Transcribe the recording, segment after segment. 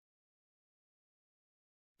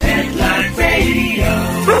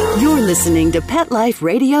listening to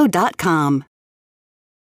PetLifeRadio.com.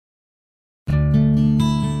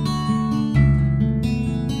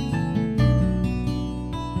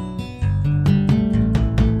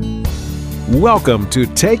 Welcome to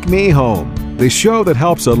Take Me Home, the show that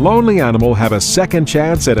helps a lonely animal have a second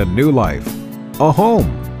chance at a new life. A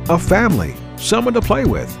home, a family, someone to play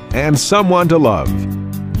with, and someone to love.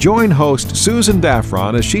 Join host Susan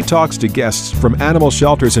Daffron as she talks to guests from animal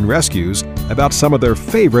shelters and rescues about some of their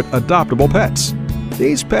favorite adoptable pets.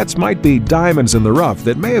 These pets might be diamonds in the rough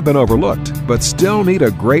that may have been overlooked, but still need a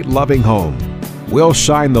great loving home. We'll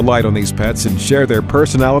shine the light on these pets and share their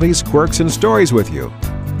personalities, quirks, and stories with you.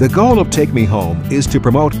 The goal of Take Me Home is to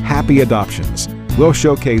promote happy adoptions. We'll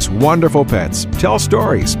showcase wonderful pets, tell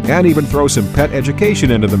stories, and even throw some pet education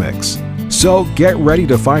into the mix. So get ready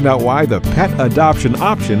to find out why the pet adoption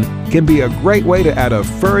option can be a great way to add a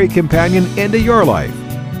furry companion into your life.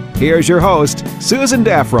 Here's your host, Susan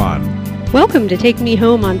Daffron. Welcome to Take Me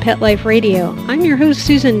Home on Pet Life Radio. I'm your host,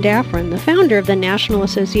 Susan Daffron, the founder of the National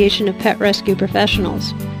Association of Pet Rescue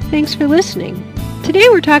Professionals. Thanks for listening. Today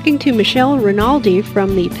we're talking to Michelle Rinaldi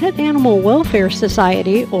from the Pet Animal Welfare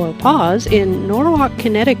Society, or PAWS, in Norwalk,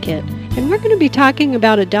 Connecticut. And we're going to be talking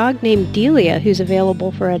about a dog named Delia who's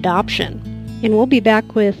available for adoption. And we'll be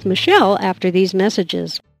back with Michelle after these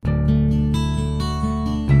messages.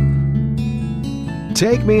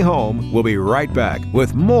 Take Me Home will be right back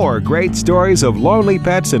with more great stories of lonely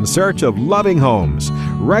pets in search of loving homes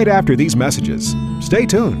right after these messages. Stay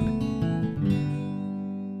tuned.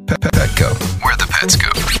 Petco, where the pets go.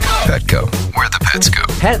 Petco, where the pets go.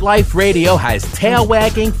 Pet Life Radio has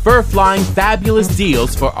tail-wagging, fur-flying, fabulous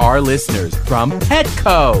deals for our listeners from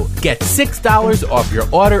Petco. Get $6 off your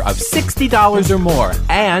order of $60 or more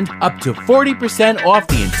and up to 40% off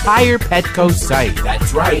the entire Petco site.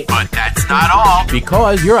 That's right. But that's not all.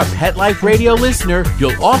 Because you're a Pet Life Radio listener,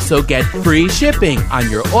 you'll also get free shipping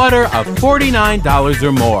on your order of $49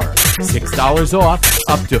 or more. $6 off,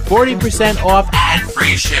 up to 40% off, and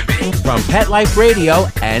free shipping from Pet Life Radio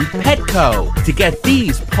and Petco. To get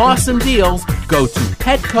these awesome deals, go to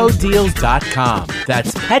PetcoDeals.com.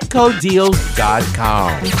 That's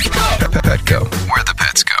PetcoDeals.com. Petco, where the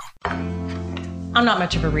pets go. I'm not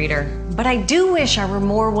much of a reader, but I do wish I were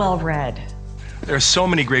more well-read. There are so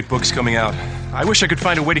many great books coming out. I wish I could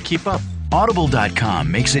find a way to keep up. Audible.com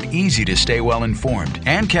makes it easy to stay well informed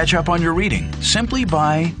and catch up on your reading simply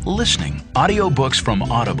by listening. Audiobooks from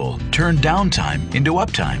Audible turn downtime into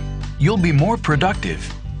uptime. You'll be more productive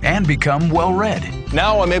and become well read.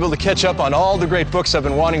 Now I'm able to catch up on all the great books I've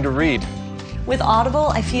been wanting to read. With Audible,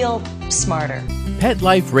 I feel smarter. Pet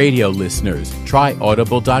Life Radio listeners, try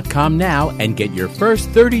Audible.com now and get your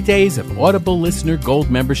first 30 days of Audible Listener Gold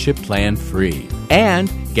membership plan free. And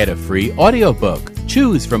get a free audiobook.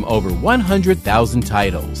 Choose from over 100,000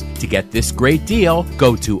 titles. To get this great deal,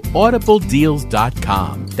 go to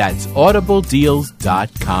audibledeals.com. That's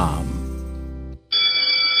audibledeals.com.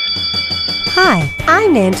 Hi,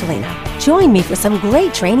 I'm Angelina. Join me for some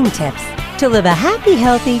great training tips to live a happy,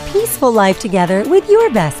 healthy, peaceful life together with your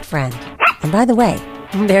best friend. And by the way,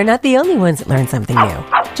 they're not the only ones that learn something new.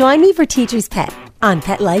 Join me for Teacher's Pet on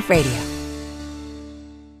Pet Life Radio.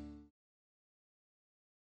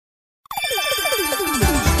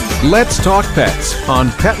 Let's Talk Pets on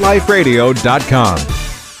PetLifeRadio.com.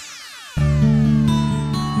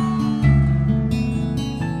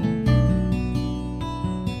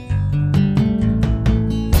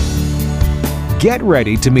 Get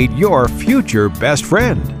ready to meet your future best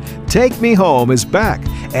friend. Take Me Home is back,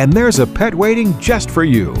 and there's a pet waiting just for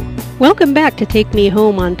you. Welcome back to Take Me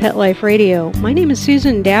Home on Pet Life Radio. My name is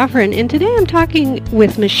Susan Daffron, and today I'm talking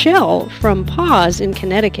with Michelle from PAWS in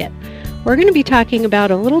Connecticut. We're going to be talking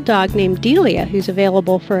about a little dog named Delia who's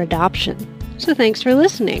available for adoption. So thanks for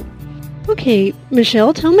listening. Okay,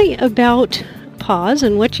 Michelle, tell me about PAWS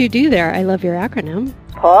and what you do there. I love your acronym.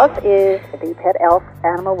 PAWS is the Pet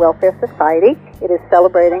Animal Welfare Society. It is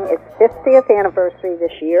celebrating its 50th anniversary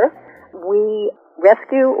this year. We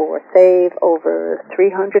rescue or save over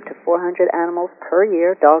 300 to 400 animals per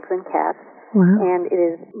year, dogs and cats. Wow. And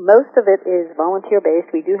most of it is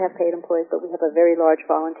volunteer-based. We do have paid employees, but we have a very large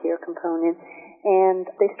volunteer component. And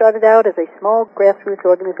they started out as a small grassroots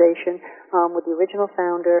organization with the original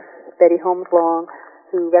founder, Betty Holmes Long,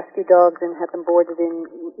 who rescued dogs and had them boarded in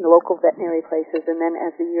local veterinary places. And then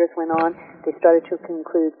as the years went on, they started to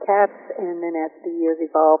include cats. And then as the years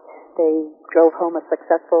evolved, They drove home a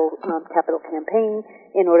successful capital campaign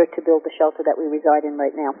in order to build the shelter that we reside in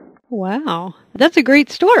right now. Wow. That's a great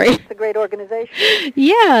story. It's a great organization.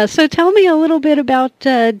 Yeah, so tell me a little bit about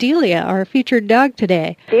Delia, our featured dog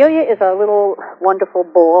today. Delia is our little wonderful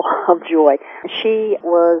ball of joy. She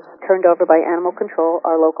was turned over by Animal Control,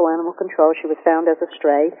 our local Animal Control. She was found as a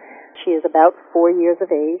stray. She is about 4 years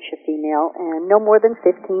of age, a female, and no more than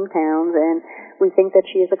 15 pounds, and we think that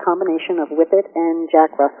she is a combination of Whippet and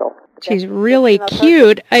Jack Russell. She's really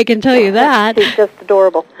cute, I can tell you that. She's just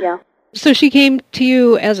adorable, yeah. So she came to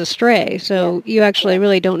you as a stray, so you actually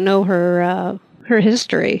really don't know her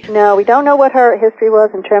history. No, we don't know what her history was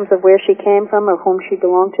in terms of where she came from or whom she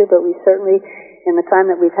belonged to, but we certainly, in the time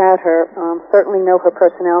that we've had her, certainly know her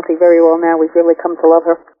personality very well now. We've really come to love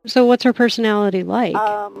her. So what's her personality like?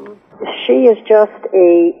 She is just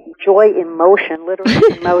a joy in motion, literally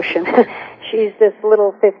in motion. She's this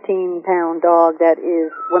little 15-pound dog that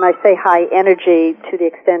is, when I say high energy, to the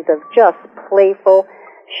extent of just playful.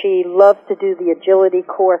 She loves to do the agility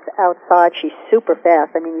course outside. She's super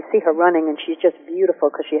fast. I mean, you see her running, and she's just beautiful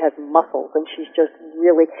because she has muscles, and she's just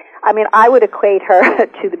really... I mean, I would equate her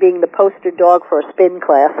to being the poster dog for a spin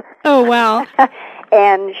class. Oh, wow.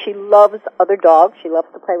 And she loves other dogs. She loves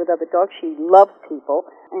to play with other dogs. She loves people.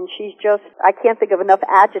 And she's just, I can't think of enough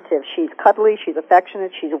adjectives. She's cuddly, she's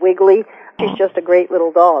affectionate, she's wiggly. She's just a great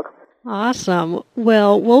little dog. Awesome.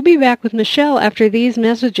 Well, we'll be back with Michelle after these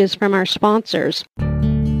messages from our sponsors.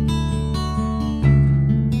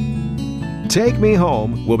 Take Me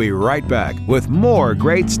Home will be right back with more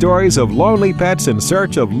great stories of lonely pets in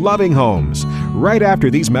search of loving homes right after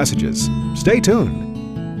these messages. Stay tuned.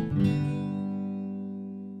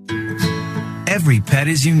 Every pet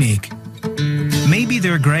is unique. Maybe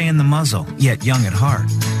they're gray in the muzzle, yet young at heart.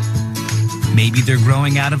 Maybe they're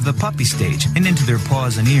growing out of the puppy stage and into their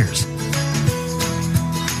paws and ears.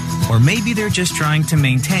 Or maybe they're just trying to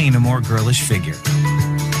maintain a more girlish figure.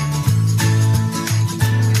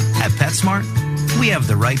 At PetSmart, we have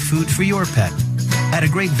the right food for your pet at a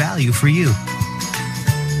great value for you.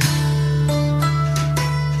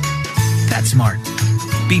 PetSmart.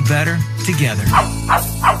 Be better together.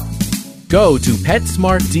 Go to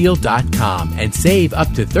PetSmartDeal.com and save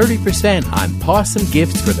up to 30% on awesome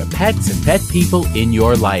gifts for the pets and pet people in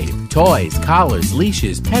your life. Toys, collars,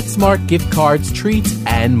 leashes, PetSmart gift cards, treats,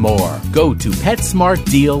 and more. Go to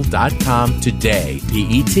PetSmartDeal.com today.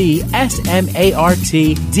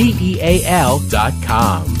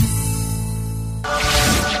 PetSmartDeal.com.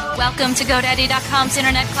 Welcome to GoDaddy.com's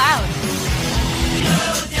Internet Cloud.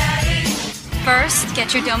 First,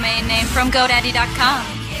 get your domain name from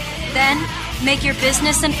GoDaddy.com. Then, make your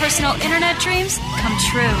business and personal internet dreams come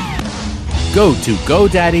true. Go to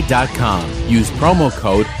GoDaddy.com. Use promo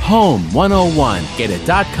code HOME101. Get a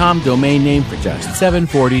 .com domain name for just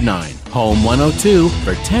 $7.49. HOME102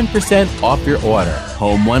 for 10% off your order.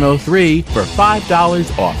 HOME103 for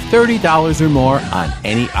 $5 off $30 or more on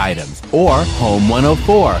any items. Or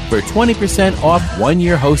HOME104 for 20% off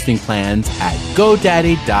one-year hosting plans at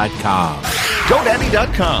GoDaddy.com.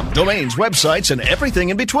 GoDaddy.com. Domains, websites, and everything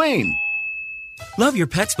in between. Love your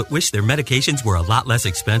pets but wish their medications were a lot less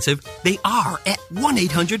expensive? They are at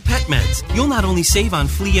 1-800-PET-MEDS. You'll not only save on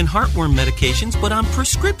flea and heartworm medications, but on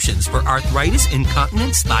prescriptions for arthritis,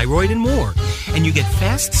 incontinence, thyroid, and more. And you get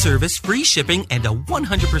fast service, free shipping, and a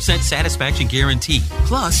 100% satisfaction guarantee.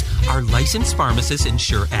 Plus, our licensed pharmacists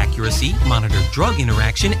ensure accuracy, monitor drug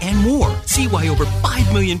interaction, and more. See why over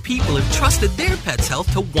 5 million people have trusted their pet's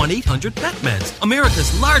health to 1-800-PET-MEDS,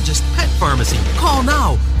 America's largest pet pharmacy. Call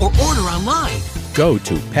now or order online. Go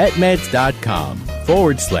to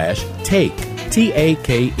PetMeds.com/take,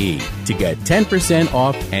 TAKE, to get 10%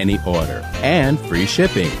 off any order and free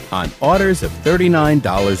shipping on orders of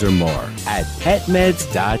 $39 or more at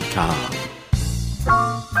PetMeds.com.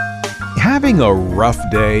 Having a rough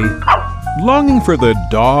day? Longing for the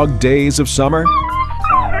dog days of summer?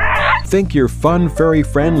 Think your fun furry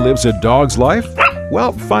friend lives a dog's life?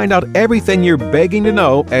 Well, find out everything you're begging to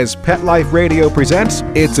know as Pet Life Radio presents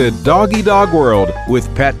It's a Doggy Dog World with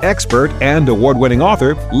pet expert and award-winning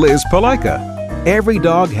author Liz Palaika. Every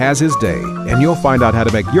dog has his day, and you'll find out how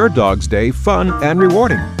to make your dog's day fun and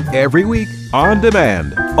rewarding. Every week, on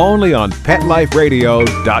demand, only on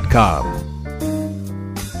PetLifeRadio.com.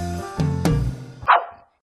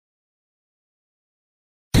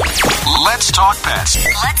 Let's talk pets.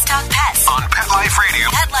 Let's talk pets On Pet Life Radio.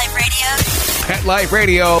 Pet Life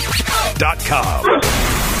Radio. PetLifeRadio.com.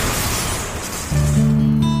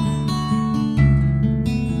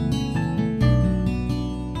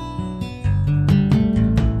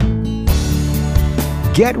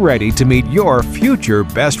 Get ready to meet your future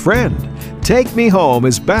best friend. Take Me Home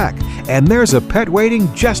is back and there's a pet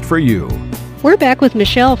waiting just for you. We're back with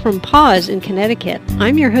Michelle from Paws in Connecticut.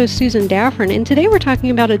 I'm your host, Susan Daffron, and today we're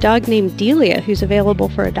talking about a dog named Delia who's available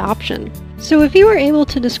for adoption. So if you were able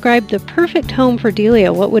to describe the perfect home for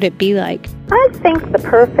Delia, what would it be like? I think the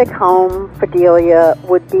perfect home for Delia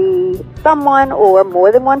would be someone or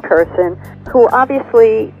more than one person who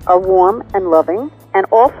obviously are warm and loving and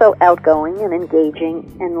also outgoing and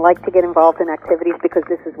engaging and like to get involved in activities because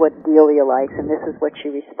this is what Delia likes and this is what she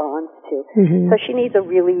responds to. So she needs a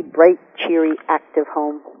really bright, cheery, active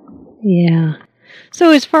home. Yeah. So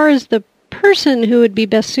as far as the person who would be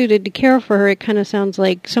best suited to care for her, it kind of sounds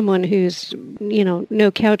like someone who's,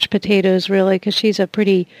 no couch potatoes really, because she's a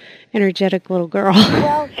pretty energetic little girl.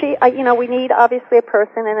 Well, we need obviously a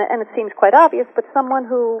person, and it seems quite obvious, but someone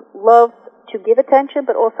who loves to give attention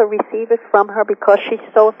but also receive it from her because she's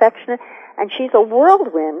so affectionate, and she's a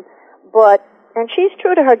whirlwind, and she's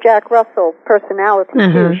true to her Jack Russell personality,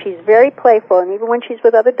 too. She's very playful, and even when she's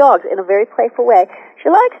with other dogs, in a very playful way, she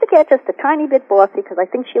likes to get just a tiny bit bossy because I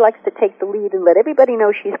think she likes to take the lead and let everybody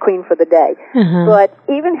know she's queen for the day. But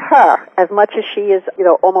even her, as much as she is,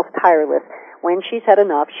 almost tireless, when she's had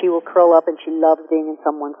enough, she will curl up and she loves being in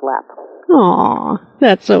someone's lap. Aw,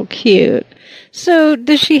 that's so cute. So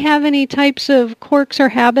does she have any types of quirks or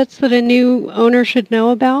habits that a new owner should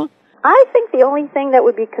know about? I think the only thing that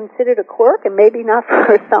would be considered a quirk, and maybe not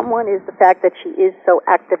for someone, is the fact that she is so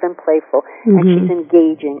active and playful, and she's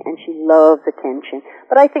engaging, and she loves attention.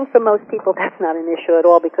 But I think for most people that's not an issue at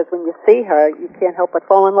all, because when you see her, you can't help but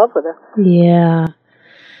fall in love with her. Yeah.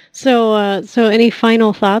 So any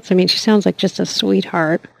final thoughts? I mean, she sounds like just a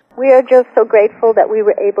sweetheart. We are just so grateful that we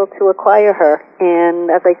were able to acquire her, and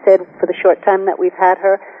as I said, for the short time that we've had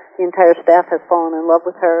her, the entire staff has fallen in love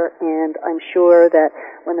with her, and I'm sure that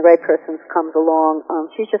when the right person comes along,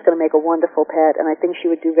 she's just going to make a wonderful pet, and I think she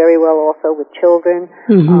would do very well also with children.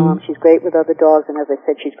 She's great with other dogs, and as I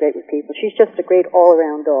said, she's great with people. She's just a great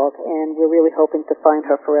all-around dog, and we're really hoping to find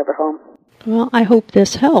her forever home. Well, I hope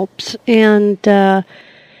this helps, and at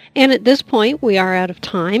this point, we are out of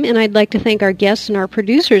time, and I'd like to thank our guests and our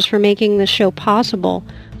producers for making this show possible.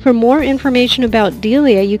 For more information about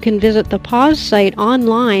Delia, you can visit the Paws site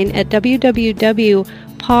online at www.pawsct.org.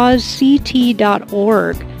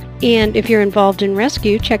 And if you're involved in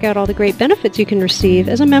rescue, check out all the great benefits you can receive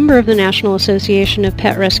as a member of the National Association of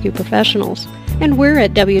Pet Rescue Professionals. And we're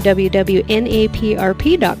at www.naprp.com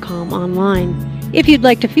online. If you'd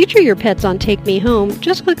like to feature your pets on Take Me Home,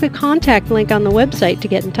 just click the contact link on the website to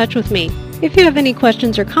get in touch with me. If you have any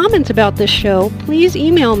questions or comments about this show, please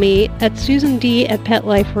email me at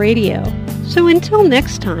susand@PetLifeRadio. So until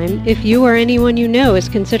next time, if you or anyone you know is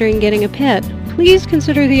considering getting a pet, please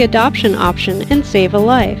consider the adoption option and save a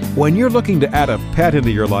life. When you're looking to add a pet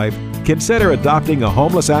into your life, consider adopting a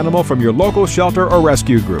homeless animal from your local shelter or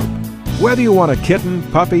rescue group. Whether you want a kitten,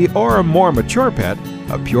 puppy, or a more mature pet,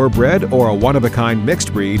 a purebred or a one-of-a-kind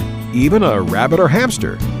mixed breed, even a rabbit or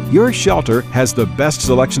hamster, your shelter has the best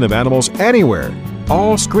selection of animals anywhere,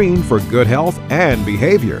 all screened for good health and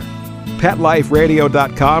behavior.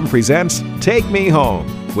 PetLifeRadio.com presents Take Me Home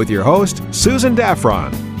with your host, Susan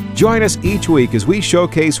Daffron. Join us each week as we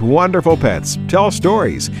showcase wonderful pets, tell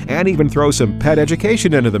stories, and even throw some pet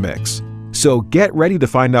education into the mix. So get ready to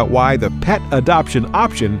find out why the pet adoption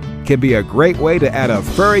option can be a great way to add a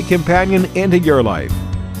furry companion into your life.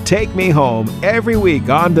 Take Me Home every week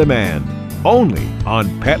on demand, only on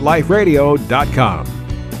PetLifeRadio.com.